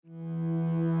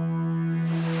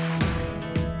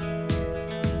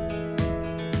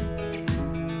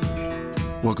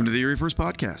Welcome to the Erie First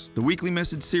Podcast, the weekly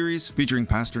message series featuring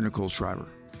Pastor Nicole Schreiber.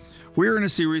 We're in a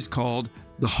series called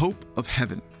The Hope of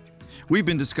Heaven. We've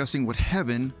been discussing what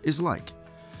heaven is like.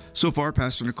 So far,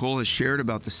 Pastor Nicole has shared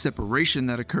about the separation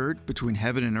that occurred between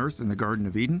heaven and earth in the Garden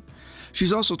of Eden.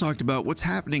 She's also talked about what's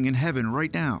happening in heaven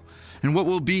right now and what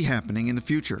will be happening in the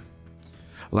future.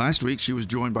 Last week, she was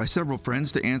joined by several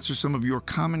friends to answer some of your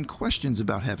common questions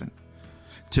about heaven.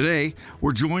 Today,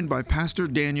 we're joined by Pastor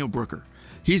Daniel Brooker.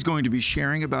 He's going to be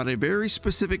sharing about a very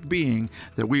specific being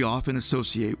that we often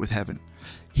associate with heaven.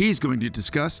 He's going to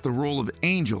discuss the role of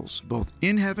angels, both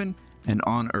in heaven and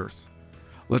on earth.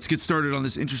 Let's get started on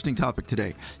this interesting topic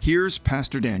today. Here's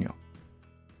Pastor Daniel.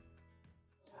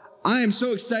 I am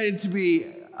so excited to be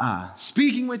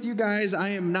speaking with you guys. I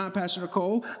am not Pastor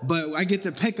Nicole, but I get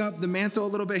to pick up the mantle a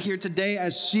little bit here today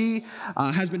as she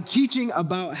has been teaching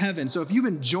about heaven. So if you've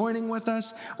been joining with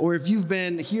us, or if you've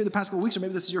been here the past couple weeks, or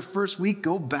maybe this is your first week,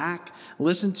 go back,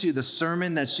 listen to the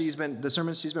sermon she's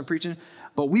been preaching.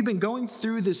 But we've been going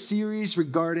through this series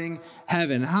regarding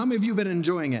heaven. How many of you have been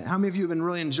enjoying it? How many of you have been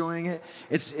really enjoying it?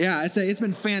 It's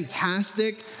been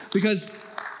fantastic because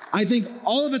I think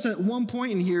all of us at one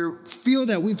point in here feel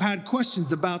that we've had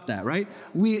questions about that, right?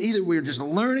 We're just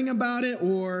learning about it,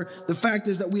 or the fact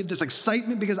is that we have this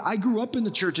excitement because I grew up in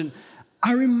the church and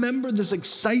I remember this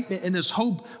excitement and this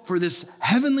hope for this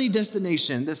heavenly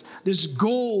destination, this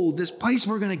goal, this place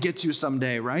we're going to get to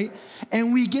someday, right?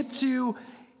 And we get to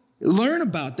learn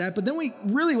about that, but then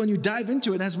when you dive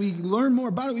into it, as we learn more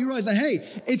about it, we realize that, hey,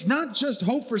 it's not just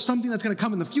hope for something that's going to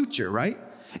come in the future, right?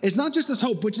 It's not just this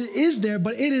hope, which is there,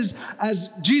 but it is, as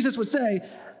Jesus would say,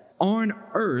 on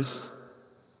earth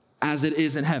as it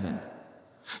is in heaven.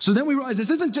 So then we realize this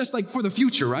isn't just like for the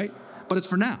future, right? But it's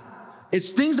for now.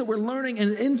 It's things that we're learning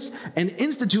and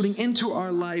instituting into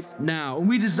our life now. And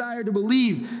we desire to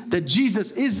believe that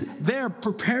Jesus is there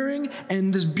preparing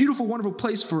and this beautiful, wonderful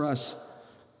place for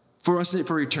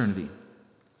eternity.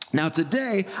 Now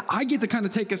today, I get to kind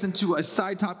of take us into a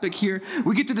side topic here.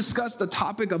 We get to discuss the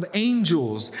topic of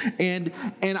angels. And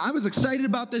I was excited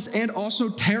about this and also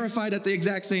terrified at the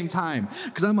exact same time.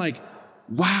 Because I'm like,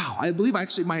 wow, I believe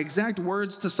actually my exact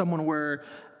words to someone were,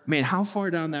 man, how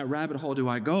far down that rabbit hole do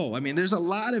I go? I mean, there's a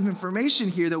lot of information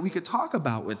here that we could talk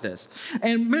about with this.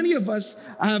 And many of us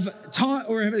have taught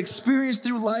or have experienced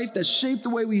through life that shaped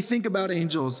the way we think about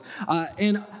angels.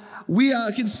 We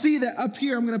can see that up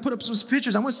here. I'm going to put up some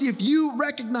pictures. I want to see if you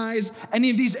recognize any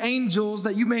of these angels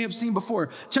that you may have seen before.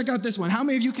 Check out this one. How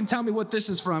many of you can tell me what this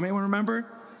is from? Anyone remember?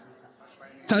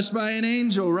 Touched by an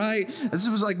Angel, right? This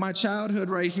was like my childhood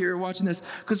right here watching this,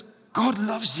 because God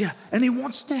loves you and he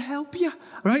wants to help you,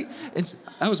 right?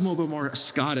 That was a little bit more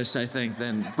Scottish, I think,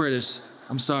 than British.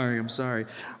 I'm sorry.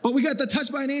 But we got the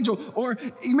Touched by an Angel. Or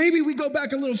maybe we go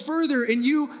back a little further and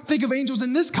you think of angels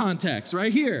in this context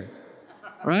right here.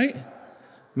 Right?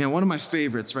 Man, one of my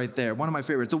favorites right there. One of my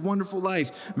favorites. A Wonderful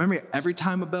Life. Remember, every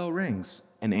time a bell rings,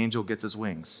 an angel gets his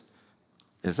wings.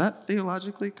 Is that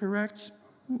theologically correct?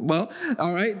 Well,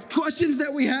 all right. Questions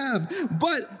that we have.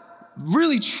 But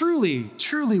really,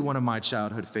 truly one of my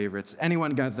childhood favorites.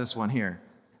 Anyone got this one here?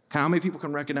 How many people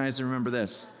can recognize and remember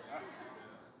this?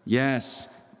 Yes.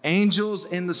 Angels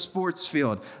in the sports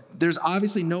field. There's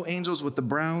obviously no angels with the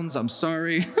Browns. I'm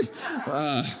sorry.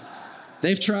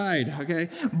 They've tried, okay?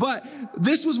 But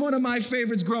this was one of my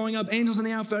favorites growing up, angels in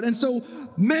the outfield. And so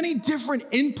many different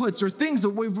inputs or things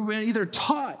that we've been either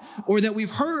taught or that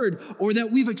we've heard or that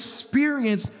we've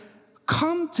experienced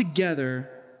come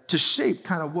together to shape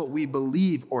kind of what we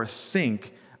believe or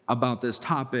think about this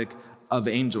topic of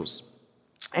angels.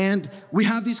 And we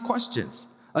have these questions.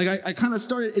 Like I kind of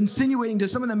started insinuating to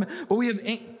some of them, but we have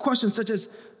questions such as,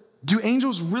 do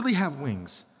angels really have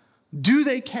wings? Do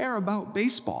they care about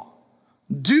baseball?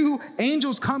 Do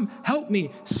angels come help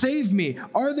me, save me?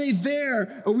 Are they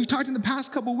there? Or we've talked in the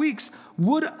past couple weeks,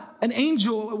 would an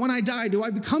angel, when I die, do I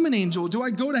become an angel? Do I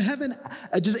go to heaven?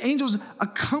 Does angels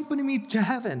accompany me to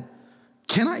heaven?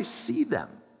 Can I see them?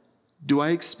 Do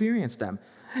I experience them?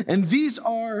 And these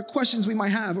are questions we might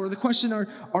have. Or the question,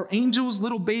 are angels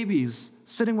little babies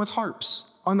sitting with harps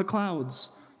on the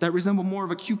clouds that resemble more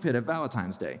of a Cupid at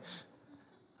Valentine's Day?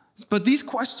 But these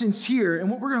questions here,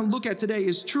 and what we're going to look at today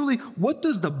is truly, what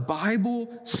does the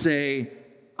Bible say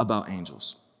about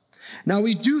angels? Now,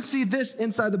 we do see this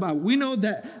inside the Bible. We know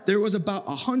that there was about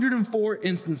 104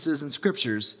 instances in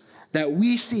scriptures that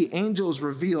we see angels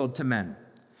revealed to men.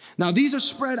 Now, these are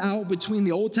spread out between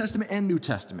the Old Testament and New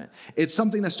Testament. It's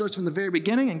something that starts from the very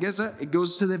beginning and it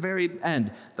goes to the very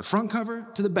end, the front cover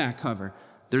to the back cover.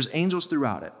 There's angels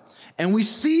throughout it. And we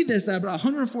see this that about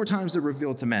 104 times they're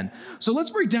revealed to men. So let's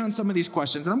break down some of these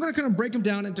questions. And I'm going to kind of break them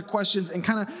down into questions and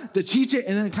kind of to teach it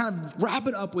and then kind of wrap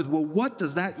it up with, well, what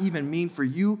does that even mean for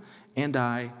you and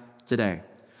I today?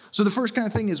 So the first kind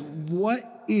of thing is, what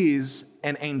is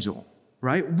an angel,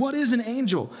 right? What is an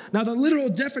angel? Now, the literal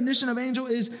definition of angel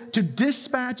is to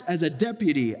dispatch as a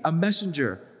deputy, a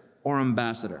messenger, or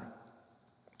ambassador.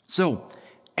 So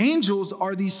angels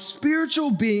are these spiritual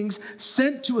beings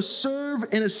sent to serve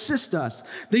and assist us.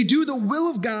 They do the will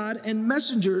of God and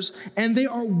messengers, and they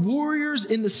are warriors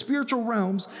in the spiritual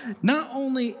realms, not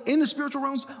only in the spiritual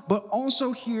realms, but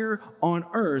also here on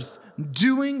earth,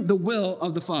 doing the will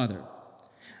of the Father.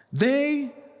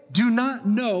 They do not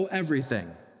know everything.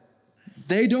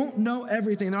 They don't know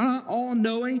everything. They're not all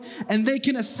knowing, and they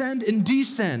can ascend and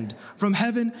descend from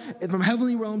heaven, from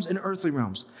heavenly realms and earthly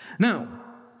realms. Now,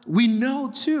 we know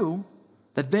too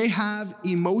that they have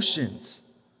emotions.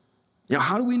 You know,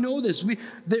 how do we know this?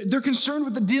 They're concerned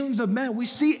with the dealings of men. We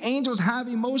see angels have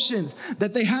emotions,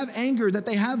 that they have anger, that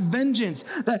they have vengeance,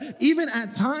 that even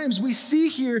at times we see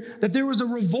here that there was a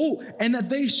revolt and that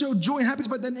they showed joy and happiness,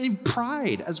 but then they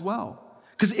pride as well.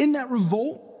 Because in that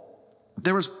revolt,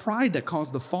 there was pride that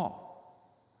caused the fall.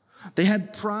 They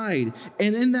had pride.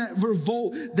 And in that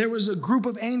revolt, there was a group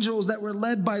of angels that were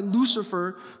led by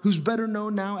Lucifer, who's better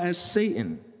known now as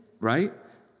Satan, right?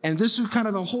 And this is kind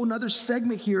of a whole nother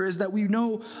segment here, is that we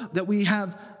know that we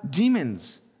have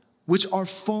demons, which are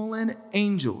fallen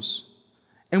angels.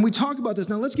 And we talk about this.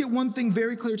 Now, let's get one thing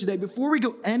very clear today. Before we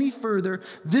go any further,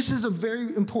 this is a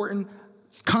very important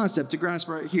concept to grasp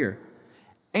right here.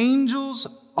 Angels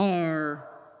are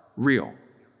real.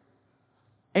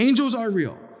 Angels are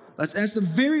real. That's the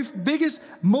very biggest,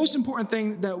 most important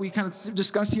thing that we kind of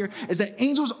discuss here, is that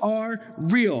angels are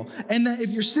real. And that if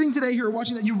you're sitting today here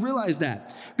watching that, you realize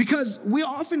that. Because we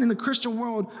often in the Christian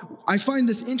world, I find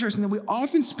this interesting, that we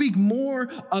often speak more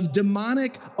of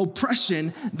demonic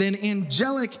oppression than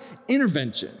angelic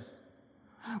intervention.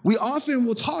 We often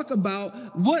will talk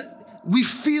about what we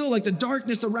feel like the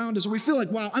darkness around us, or we feel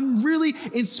like, wow, I'm really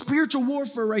in spiritual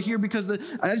warfare right here because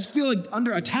I just feel like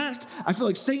under attack. I feel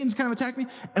like Satan's kind of attacked me.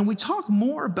 And we talk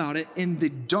more about it in the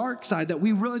dark side, that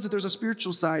we realize that there's a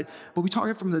spiritual side, but we talk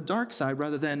it from the dark side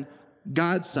rather than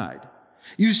God's side.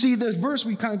 You see, this verse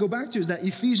we kind of go back to is that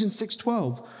Ephesians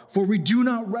 6:12, for we do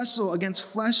not wrestle against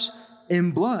flesh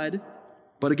and blood,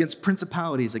 but against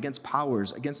principalities, against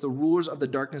powers, against the rulers of the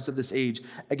darkness of this age,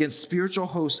 against spiritual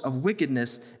hosts of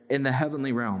wickedness in the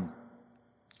heavenly realm.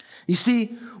 You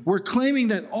see, we're claiming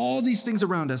that all these things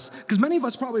around us, because many of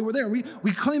us probably were there, we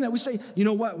claim that, we say, you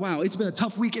know what, wow, it's been a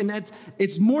tough week, and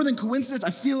it's more than coincidence. I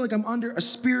feel like I'm under a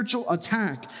spiritual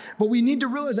attack. But we need to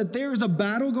realize that there is a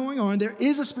battle going on. There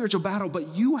is a spiritual battle,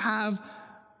 but you have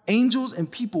angels and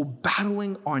people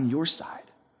battling on your side.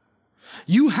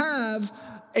 You have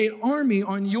an army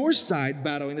on your side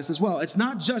battling this as well. It's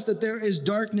not just that there is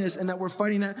darkness and that we're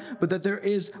fighting that, but that there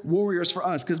is warriors for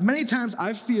us. Because many times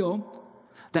I feel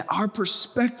that our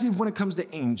perspective when it comes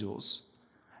to angels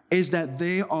is that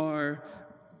they are,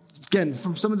 again,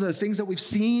 from some of the things that we've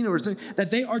seen, or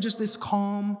that they are just this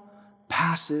calm,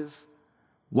 passive,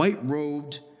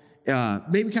 white-robed,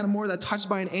 maybe kind of more that touched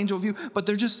by an angel view, but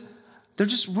they're just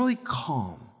really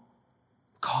calm.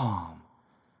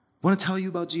 I want to tell you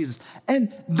about Jesus.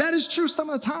 And that is true some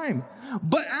of the time.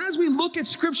 But as we look at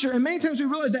Scripture, and many times we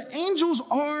realize that angels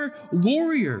are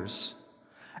warriors.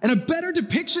 And a better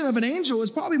depiction of an angel is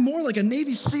probably more like a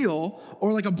Navy SEAL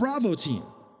or like a Bravo team.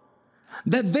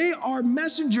 That they are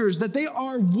messengers, that they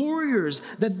are warriors,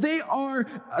 that they are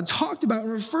talked about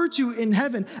and referred to in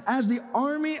heaven as the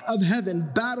army of heaven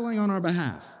battling on our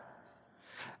behalf.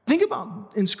 Think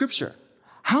about in Scripture.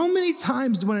 How many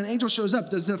times when an angel shows up,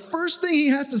 does the first thing he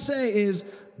has to say is,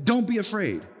 don't be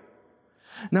afraid?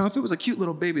 Now, if it was a cute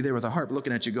little baby there with a harp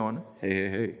looking at you going,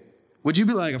 hey, would you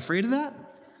be like afraid of that?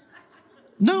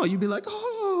 No, you'd be like,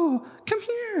 oh, come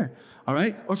here. All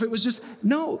right? Or if it was just,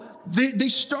 no, they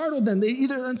startled them. They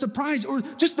either in surprise or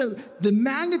just the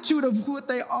magnitude of what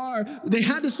they are, they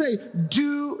had to say,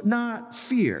 do not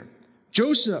fear.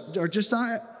 Joshua,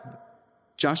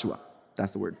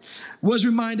 that's the word, was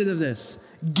reminded of this.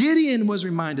 Gideon was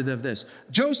reminded of this.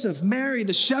 Joseph, Mary,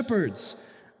 the shepherds,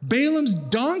 Balaam's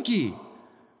donkey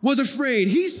was afraid.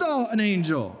 He saw an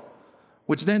angel,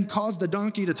 which then caused the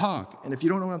donkey to talk. And if you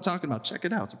don't know what I'm talking about, check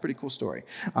it out. It's a pretty cool story.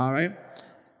 All right.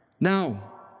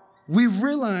 Now, we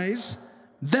realize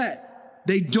that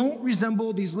they don't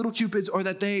resemble these little cupids, or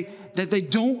that they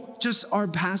don't just are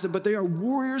passive, but they are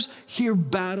warriors here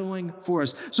battling for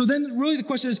us. So then really the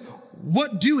question is,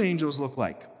 what do angels look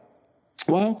like?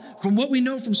 Well, from what we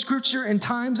know from scripture and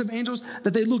times of angels,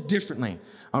 that they look differently.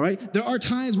 All right. There are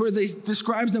times where they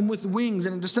describes them with wings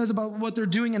and it just says about what they're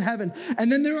doing in heaven.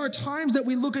 And then there are times that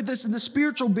we look at this in the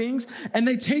spiritual beings and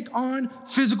they take on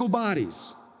physical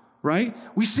bodies. Right?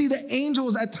 We see the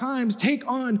angels at times take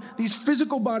on these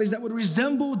physical bodies that would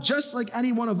resemble just like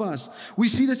any one of us. We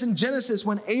see this in Genesis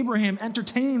when Abraham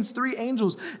entertains 3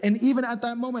 angels, and even at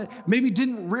that moment, maybe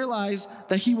didn't realize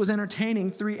that he was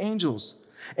entertaining 3 angels.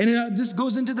 And this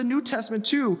goes into the New Testament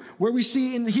too, where we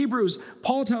see in Hebrews,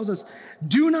 Paul tells us,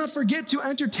 do not forget to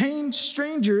entertain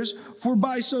strangers, for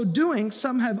by so doing,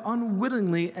 some have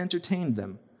unwittingly entertained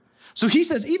them. So he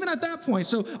says, even at that point,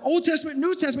 so Old Testament,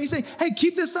 New Testament, he's saying, hey,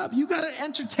 keep this up. You got to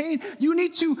entertain. You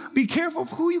need to be careful of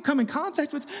who you come in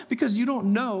contact with because you don't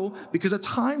know, because at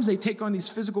times they take on these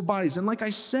physical bodies. And like I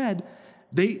said,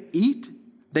 they eat,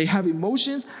 they have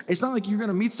emotions. It's not like you're going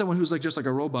to meet someone who's like just like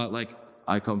a robot, like,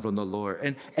 I come from the Lord.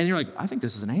 And you're like, I think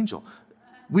this is an angel.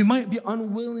 We might be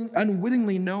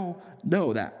unwittingly know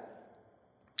that.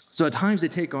 So at times they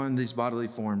take on these bodily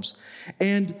forms.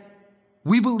 And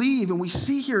we believe and we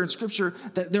see here in Scripture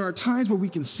that there are times where we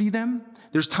can see them,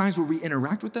 there's times where we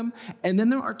interact with them, and then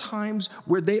there are times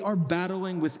where they are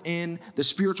battling within the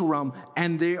spiritual realm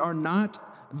and they are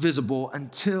not visible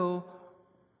until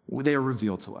they are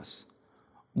revealed to us.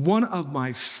 One of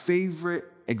my favorite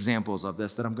examples of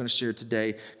this that I'm going to share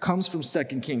today comes from 2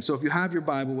 Kings. So if you have your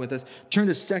Bible with us, turn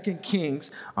to 2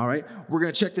 Kings, all right? We're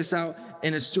going to check this out,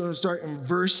 and it's going to start in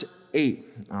verse 8,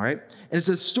 all right? And it's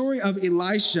a story of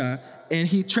Elisha, and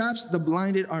he traps the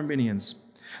blinded Arameans.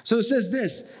 So it says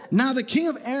this, now the king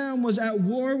of Aram was at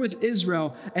war with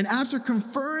Israel, and after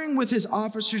conferring with his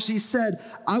officers, he said,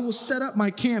 I will set up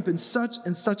my camp in such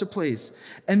and such a place.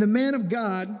 And the man of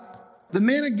God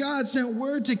sent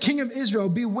word to king of Israel,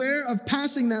 beware of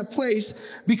passing that place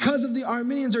because of the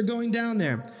Arameans are going down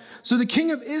there. So the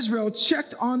king of Israel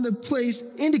checked on the place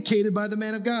indicated by the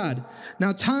man of God.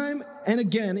 Now time and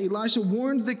again, Elisha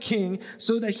warned the king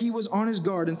so that he was on his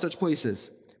guard in such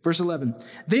places. Verse 11,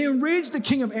 they enraged the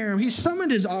king of Aram. He summoned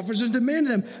his officers and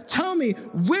demanded them, tell me,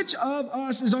 which of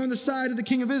us is on the side of the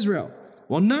king of Israel?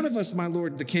 Well, none of us, my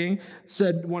lord the king,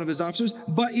 said one of his officers,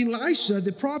 but Elisha,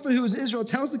 the prophet who is Israel,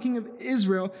 tells the king of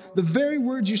Israel the very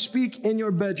words you speak in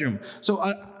your bedroom. So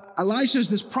Elisha is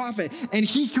this prophet, and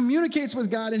he communicates with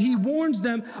God, and he warns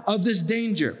them of this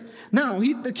danger. Now,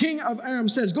 the king of Aram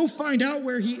says, go find out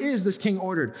where he is, this king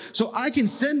ordered, so I can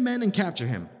send men and capture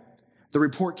him. The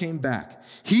report came back.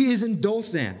 He is in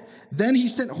Dothan. Then he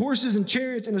sent horses and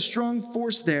chariots and a strong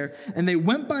force there, and they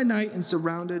went by night and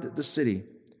surrounded the city.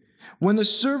 When the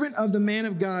servant of the man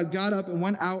of God got up and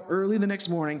went out early the next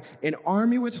morning, an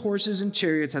army with horses and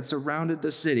chariots had surrounded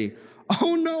the city.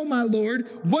 Oh no, my Lord,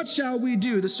 what shall we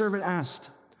do? The servant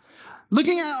asked.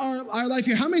 Looking at our life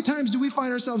here, how many times do we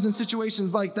find ourselves in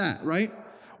situations like that, right?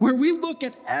 Where we look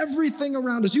at everything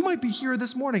around us. You might be here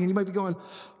this morning and you might be going,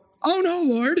 oh no,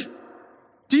 Lord,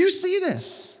 do you see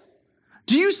this?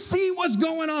 Do you see what's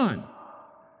going on?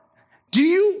 Are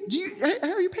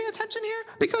you paying attention here?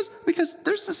 Because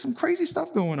there's just some crazy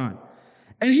stuff going on.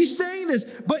 And he's saying this,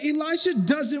 but Elisha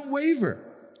doesn't waver.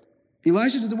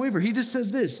 Elisha doesn't waver. He just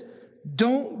says this,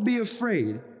 don't be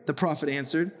afraid, the prophet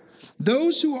answered.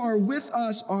 Those who are with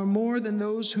us are more than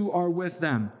those who are with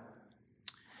them.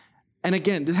 And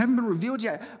again, they haven't been revealed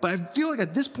yet, but I feel like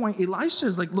at this point, Elisha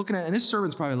is like looking at it, and his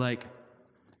servant's probably like,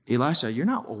 Elisha, you're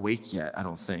not awake yet, I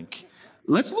don't think.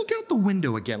 Let's look out the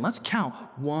window again. Let's count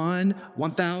 1,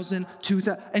 1,000,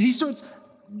 2,000. And he starts,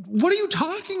 what are you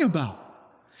talking about?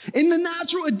 In the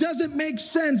natural, it doesn't make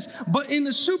sense. But in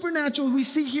the supernatural, we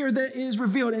see here that it is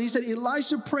revealed. And he said,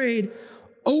 Elisha prayed,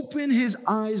 open his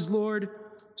eyes, Lord,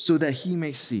 so that he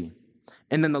may see.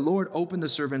 And then the Lord opened the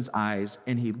servant's eyes,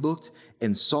 and he looked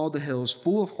and saw the hills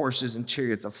full of horses and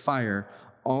chariots of fire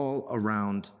all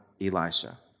around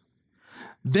Elisha.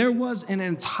 There was an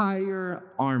entire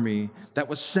army that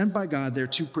was sent by God there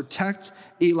to protect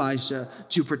Elisha,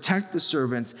 to protect the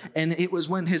servants. And it was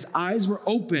when his eyes were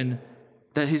open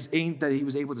that he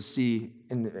was able to see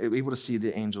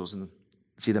the angels and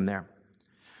see them there.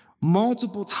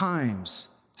 Multiple times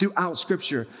throughout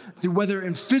Scripture, whether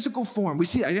in physical form, we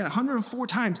see again 104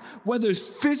 times, whether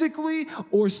physically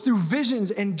or through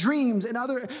visions and dreams and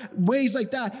other ways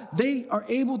like that, they are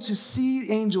able to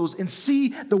see angels and see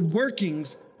the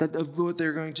workings of what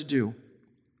they're going to do.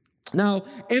 Now,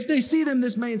 if they see them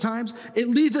this many times, it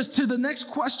leads us to the next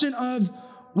question of,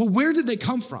 well, where did they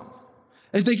come from?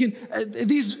 If they can,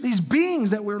 these beings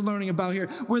that we're learning about here,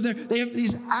 where they have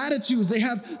these attitudes, they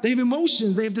have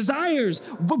emotions, they have desires,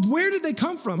 but where did they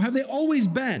come from? Have they always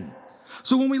been?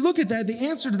 So when we look at that, the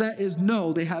answer to that is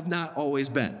no, they have not always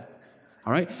been.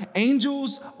 All right?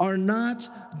 Angels are not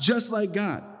just like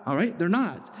God. All right? They're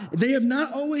not. They have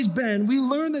not always been. We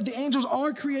learn that the angels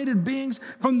are created beings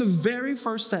from the very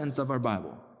first sentence of our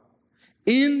Bible.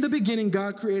 In the beginning,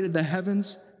 God created the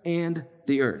heavens and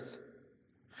the earth.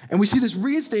 And we see this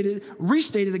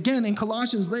restated again in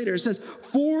Colossians later. It says,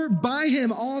 for by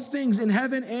him all things in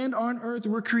heaven and on earth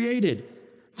were created.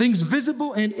 Things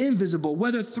visible and invisible,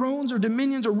 whether thrones or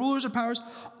dominions or rulers or powers,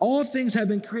 all things have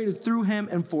been created through him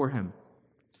and for him.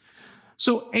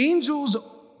 So angels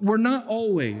were not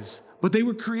always, but they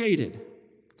were created.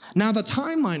 Now, the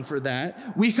timeline for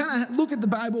that, we kind of look at the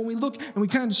Bible and we look and we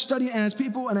kind of study it, and as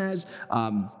people and as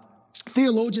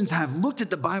theologians have looked at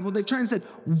the Bible, they've tried and said,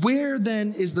 where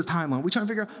then is the timeline? We try to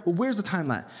figure out, well, where's the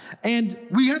timeline? And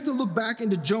we have to look back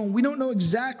into Job. We don't know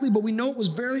exactly, but we know it was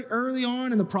very early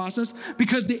on in the process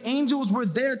because the angels were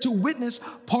there to witness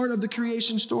part of the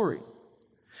creation story.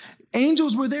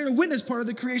 Angels were there to witness part of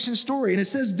the creation story. And it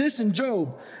says this in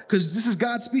Job, because this is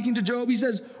God speaking to Job. He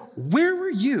says, where were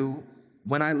you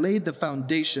when I laid the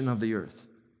foundation of the earth?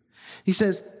 He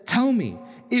says, tell me,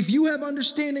 if you have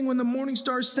understanding when the morning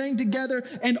stars sang together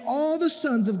and all the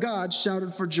sons of God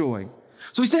shouted for joy.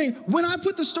 So he's saying, when I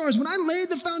put the stars, when I laid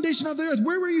the foundation of the earth,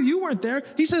 where were you? You weren't there.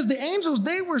 He says the angels,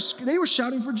 they were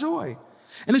shouting for joy.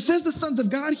 And it says the sons of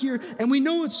God here, and we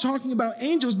know it's talking about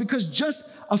angels because just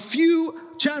a few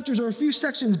chapters or a few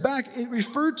sections back, it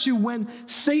referred to when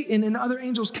Satan and other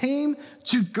angels came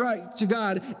to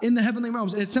God in the heavenly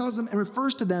realms. And it tells them and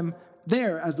refers to them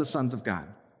there as the sons of God.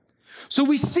 So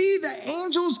we see that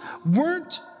angels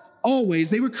weren't always,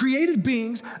 they were created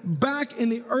beings back in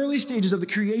the early stages of the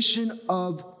creation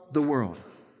of the world.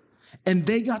 And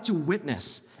they got to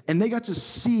witness and they got to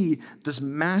see this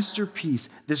masterpiece,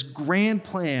 this grand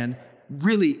plan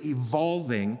really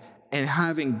evolving and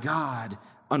having God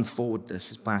unfold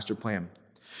this master plan.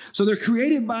 So they're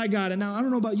created by God. And now I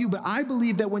don't know about you, but I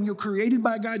believe that when you're created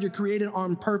by God, you're created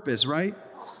on purpose, right?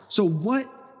 So what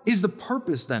is the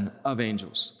purpose then of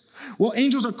angels? Well,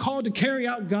 angels are called to carry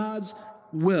out God's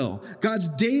will, God's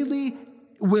daily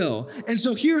will. And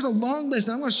so here's a long list,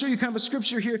 and I'm going to show you kind of a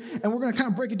scripture here, and we're going to kind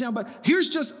of break it down, but here's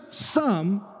just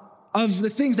some of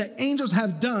the things that angels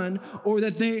have done or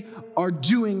that they are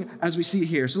doing as we see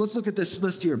here. So let's look at this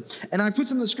list here. And I put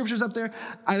some of the scriptures up there.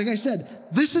 Like I said,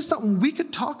 this is something we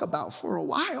could talk about for a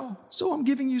while. So I'm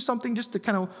giving you something just to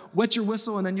kind of wet your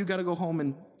whistle, and then you got to go home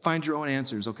and find your own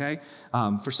answers, okay?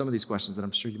 For some of these questions that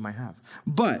I'm sure you might have.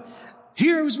 But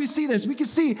here as we see this, we can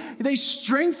see they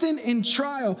strengthen in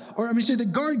trial, they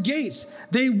guard gates.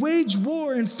 They wage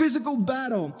war in physical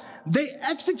battle. They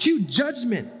execute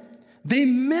judgment. They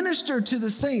minister to the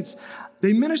saints.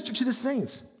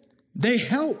 They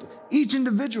help each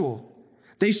individual.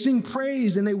 They sing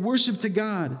praise and they worship to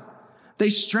God. They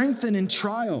strengthen in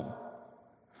trial.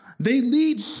 They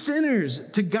lead sinners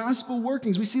to gospel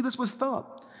workings. We see this with Philip.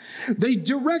 They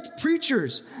direct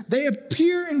preachers. They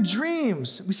appear in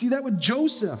dreams. We see that with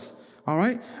Joseph. All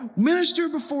right. Minister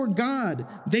before God.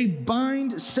 They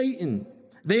bind Satan.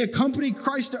 They accompany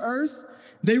Christ to earth.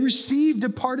 They receive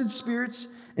departed spirits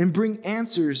and bring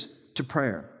answers to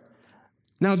prayer.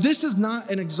 Now, this is not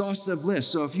an exhaustive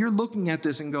list. So if you're looking at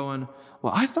this and going,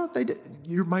 well, I thought they did,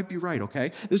 you might be right,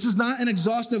 okay? This is not an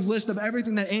exhaustive list of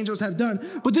everything that angels have done,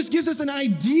 but this gives us an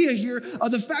idea here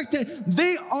of the fact that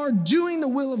they are doing the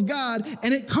will of God,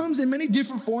 and it comes in many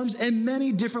different forms and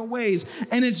many different ways.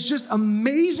 And it's just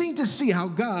amazing to see how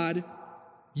God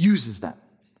uses them.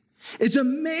 It's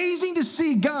amazing to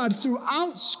see God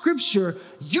throughout Scripture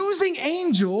using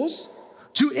angels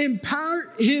to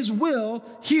impart his will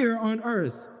here on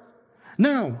earth.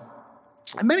 Now,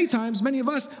 many times, many of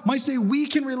us might say we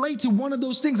can relate to one of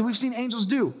those things that we've seen angels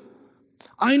do.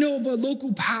 I know of a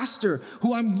local pastor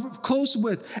who I'm close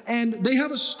with, and they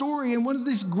have a story, and one of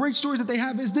these great stories that they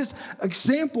have is this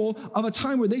example of a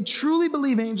time where they truly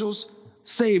believe angels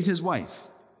saved his wife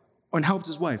and helped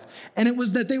his wife. And it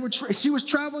was that she was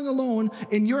traveling alone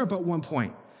in Europe at one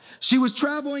point. She was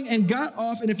traveling and got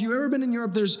off, and if you've ever been in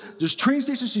Europe, there's train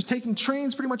stations. She's taking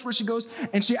trains pretty much where she goes,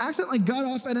 and she accidentally got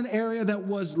off at an area that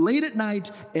was late at night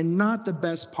and not the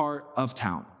best part of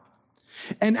town.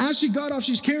 And as she got off,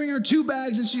 she's carrying her 2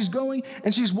 bags, and she's going,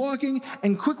 and she's walking,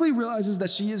 and quickly realizes that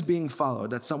she is being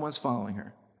followed, that someone's following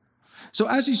her. So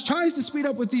as she tries to speed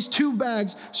up with these 2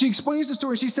 bags, she explains the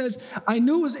story. She says, I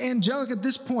knew it was angelic at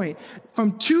this point.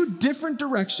 From 2 different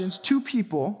directions, 2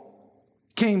 people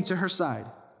came to her side.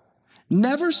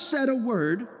 Never said a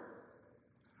word,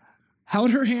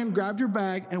 held her hand, grabbed her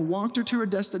bag, and walked her to her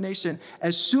destination.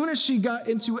 As soon as she got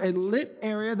into a lit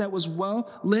area that was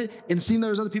well lit and seen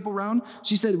there was other people around,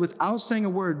 she said, without saying a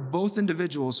word, both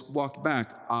individuals walked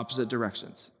back opposite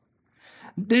directions.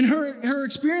 In her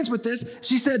experience with this,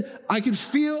 she said, I could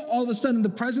feel all of a sudden the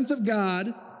presence of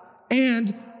God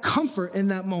and comfort in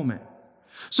that moment.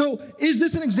 So is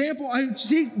this an example? I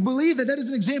believe that is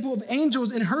an example of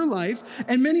angels in her life.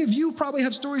 And many of you probably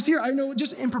have stories here. I know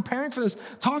just in preparing for this,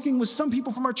 talking with some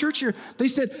people from our church here, they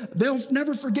said they'll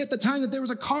never forget the time that there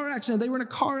was a car accident. They were in a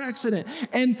car accident.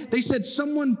 And they said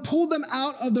someone pulled them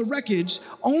out of the wreckage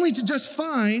only to just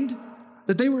find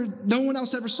that no one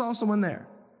else ever saw someone there.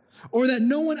 Or that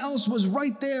no one else was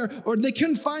right there, or they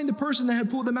couldn't find the person that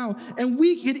had pulled them out. And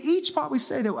we could each probably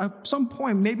say that at some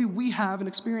point, maybe we have an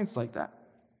experience like that.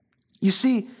 You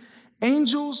see,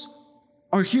 angels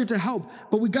are here to help,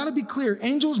 but we got to be clear.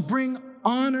 Angels bring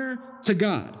honor to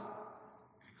God.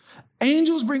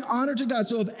 Angels bring honor to God.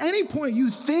 So if at any point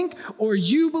you think or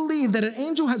you believe that an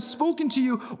angel has spoken to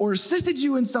you or assisted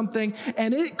you in something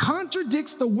and it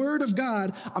contradicts the word of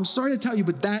God, I'm sorry to tell you,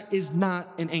 but that is not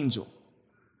an angel.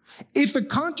 If it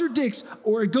contradicts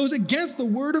or it goes against the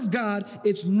word of God,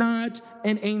 it's not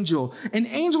an angel. And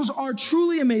angels are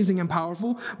truly amazing and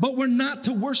powerful, but we're not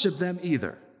to worship them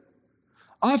either.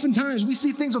 Oftentimes, we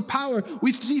see things of power,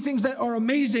 we see things that are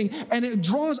amazing, and it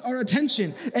draws our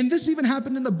attention. And this even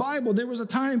happened in the Bible. There was a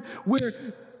time where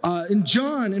in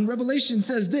John, in Revelation,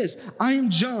 says this, I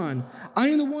am John. I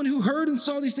am the one who heard and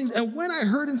saw these things. And when I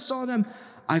heard and saw them,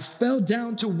 I fell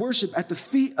down to worship at the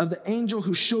feet of the angel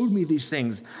who showed me these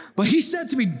things. But he said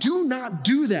to me, do not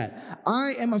do that.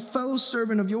 I am a fellow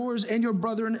servant of yours and your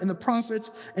brethren and the prophets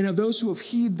and of those who have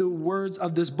heeded the words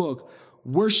of this book.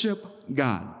 Worship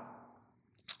God.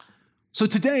 So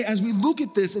today, as we look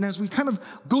at this and as we kind of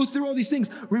go through all these things,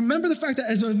 remember the fact that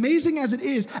as amazing as it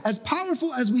is, as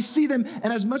powerful as we see them,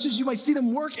 and as much as you might see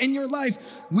them work in your life,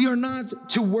 we are not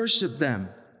to worship them.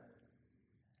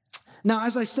 Now,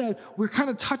 as I said, we're kind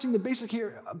of touching the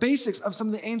basics of some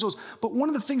of the angels, but one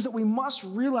of the things that we must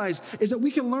realize is that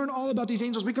we can learn all about these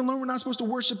angels. We can learn we're not supposed to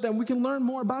worship them. We can learn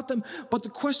more about them, but the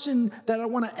question that I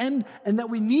want to end and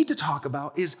that we need to talk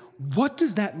about is, what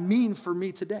does that mean for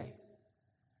me today?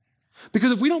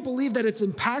 Because if we don't believe that it's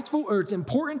impactful or it's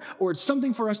important or it's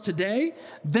something for us today,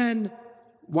 then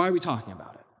why are we talking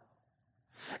about it?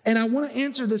 And I want to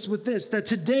answer this with this, that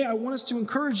today I want us to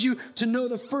encourage you to know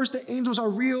the first that angels are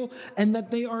real and that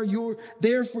they are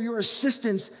there for your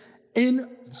assistance in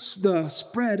the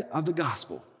spread of the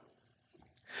gospel.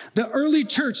 The early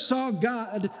church saw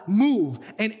God move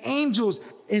and angels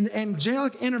in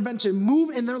angelic intervention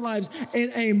move in their lives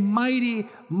in a mighty,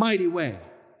 mighty way.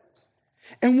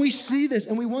 And we see this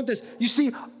and we want this. You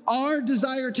see, my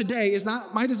desire today is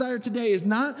not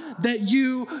that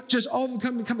you just all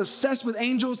become obsessed with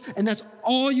angels and that's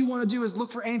all you want to do is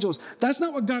look for angels. That's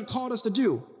not what God called us to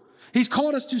do. He's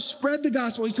called us to spread the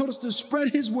gospel. He told us to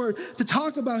spread his word, to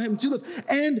talk about him, to live.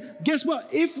 And guess what?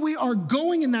 If we are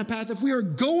going in that path, if we are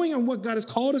going on what God has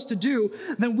called us to do,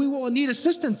 then we will need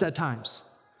assistance at times.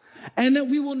 And that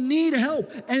we will need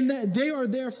help, and that they are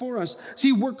there for us.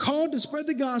 See, we're called to spread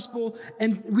the gospel,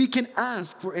 and we can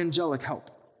ask for angelic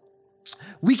help.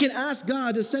 We can ask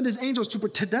God to send his angels to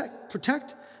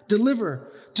protect,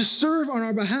 deliver, to serve on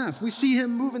our behalf. We see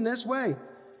him move in this way.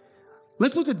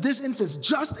 Let's look at this instance.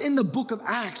 Just in the book of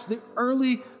Acts, the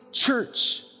early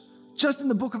church, just in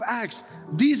the book of Acts,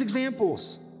 these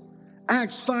examples.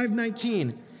 Acts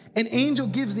 5:19, an angel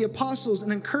gives the apostles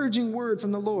an encouraging word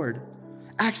from the Lord.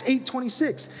 Acts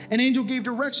 8:26, an angel gave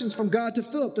directions from God to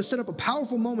Philip to set up a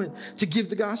powerful moment to give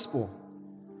the gospel.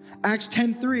 Acts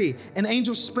 10:3, an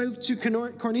angel spoke to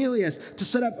Cornelius to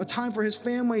set up a time for his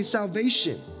family's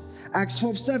salvation. Acts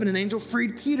 12:7, an angel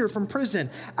freed Peter from prison.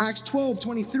 Acts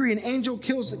 12:23, an angel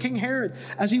kills King Herod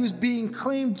as he was being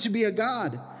claimed to be a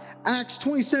god. Acts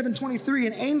 27:23,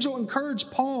 an angel encouraged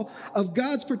Paul of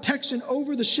God's protection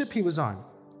over the ship he was on.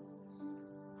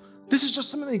 This is just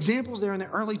some of the examples there in the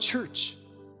early church.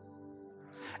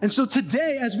 And so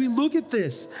today, as we look at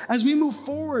this, as we move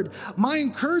forward, my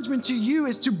encouragement to you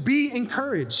is to be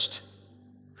encouraged.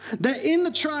 That in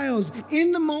the trials,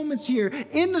 in the moments here,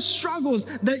 in the struggles,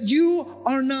 that you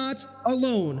are not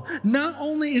alone. Not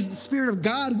only is the Spirit of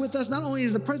God with us, not only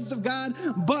is the presence of God,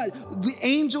 but the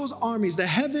angels' armies, the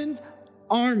heaven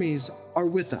armies are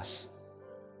with us.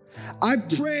 I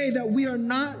pray that we are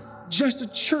not just a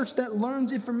church that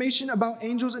learns information about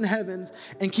angels in heavens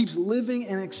and keeps living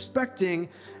and expecting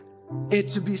it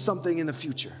to be something in the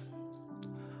future.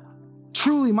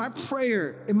 Truly, my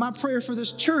prayer for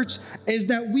this church is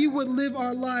that we would live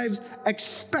our lives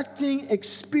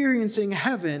experiencing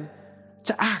heaven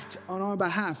to act on our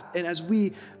behalf and as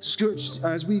we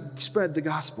spread the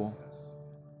gospel.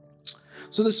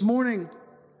 So this morning,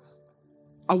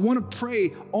 I want to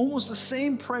pray almost the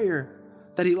same prayer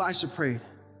that Elisha prayed.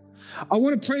 I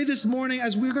want to pray this morning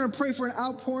as we're going to pray for an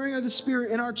outpouring of the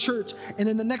Spirit in our church and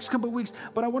in the next couple of weeks,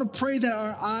 but I want to pray that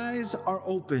our eyes are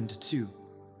opened to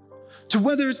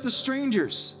whether it's the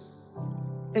strangers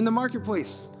in the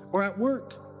marketplace or at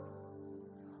work,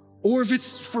 or if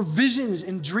it's for visions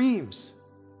and dreams.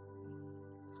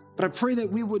 But I pray that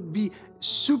we would be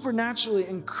supernaturally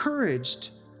encouraged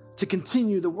to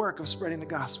continue the work of spreading the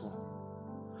gospel.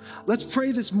 Let's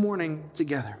pray this morning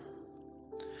together.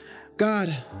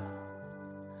 God,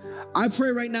 I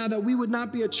pray right now that we would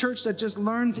not be a church that just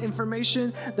learns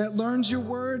information, that learns your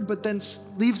word, but then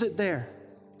leaves it there.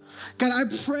 God, I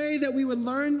pray that we would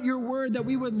learn your word, that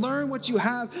we would learn what you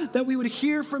have, that we would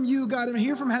hear from you, God, and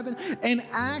hear from heaven and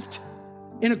act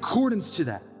in accordance to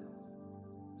that.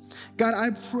 God, I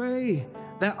pray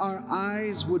that our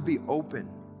eyes would be open,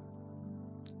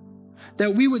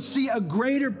 that we would see a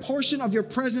greater portion of your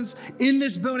presence in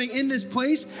this building, in this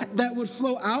place that would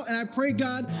flow out. And I pray,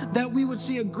 God, that we would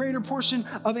see a greater portion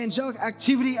of angelic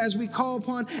activity as we call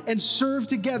upon and serve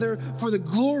together for the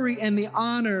glory and the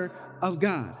honor of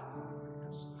God.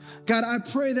 God, I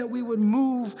pray that we would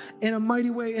move in a mighty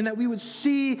way and that we would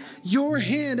see your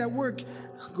hand at work,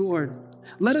 Lord.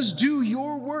 Let us do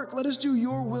your work. Let us do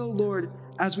your will, Lord,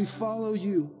 as we follow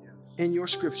you in your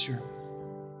scripture.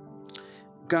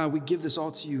 God, we give this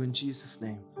all to you in Jesus'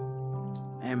 name.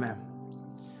 Amen.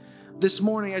 This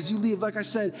morning, as you leave, like I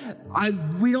said,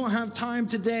 we don't have time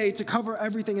today to cover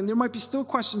everything, and there might be still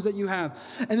questions that you have,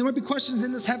 and there might be questions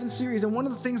in this Heaven series, and one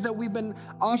of the things that we've been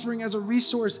offering as a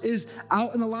resource is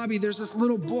out in the lobby, there's this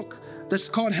little book that's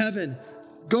called Heaven.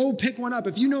 Go pick one up.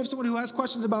 If you know of someone who has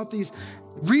questions about these,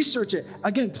 research it.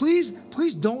 Again, please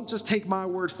don't just take my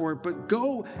word for it, but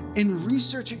go and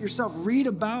research it yourself. Read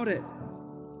about it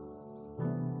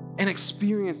and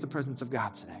experience the presence of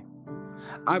God today.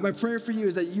 My prayer for you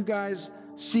is that you guys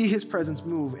see his presence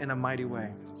move in a mighty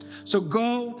way. So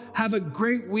go, have a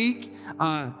great week,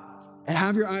 and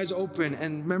have your eyes open.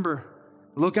 And remember,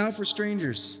 look out for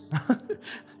strangers.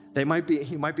 He might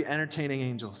be entertaining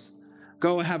angels.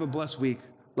 Go and have a blessed week.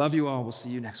 Love you all. We'll see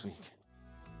you next week.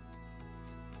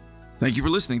 Thank you for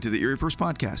listening to the Erie First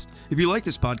Podcast. If you like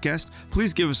this podcast,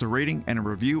 please give us a rating and a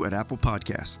review at Apple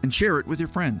Podcasts and share it with your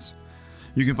friends.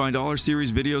 You can find all our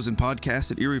series videos and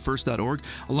podcasts at eriefirst.org,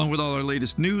 along with all our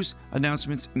latest news,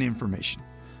 announcements, and information.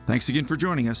 Thanks again for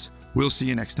joining us. We'll see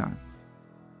you next time.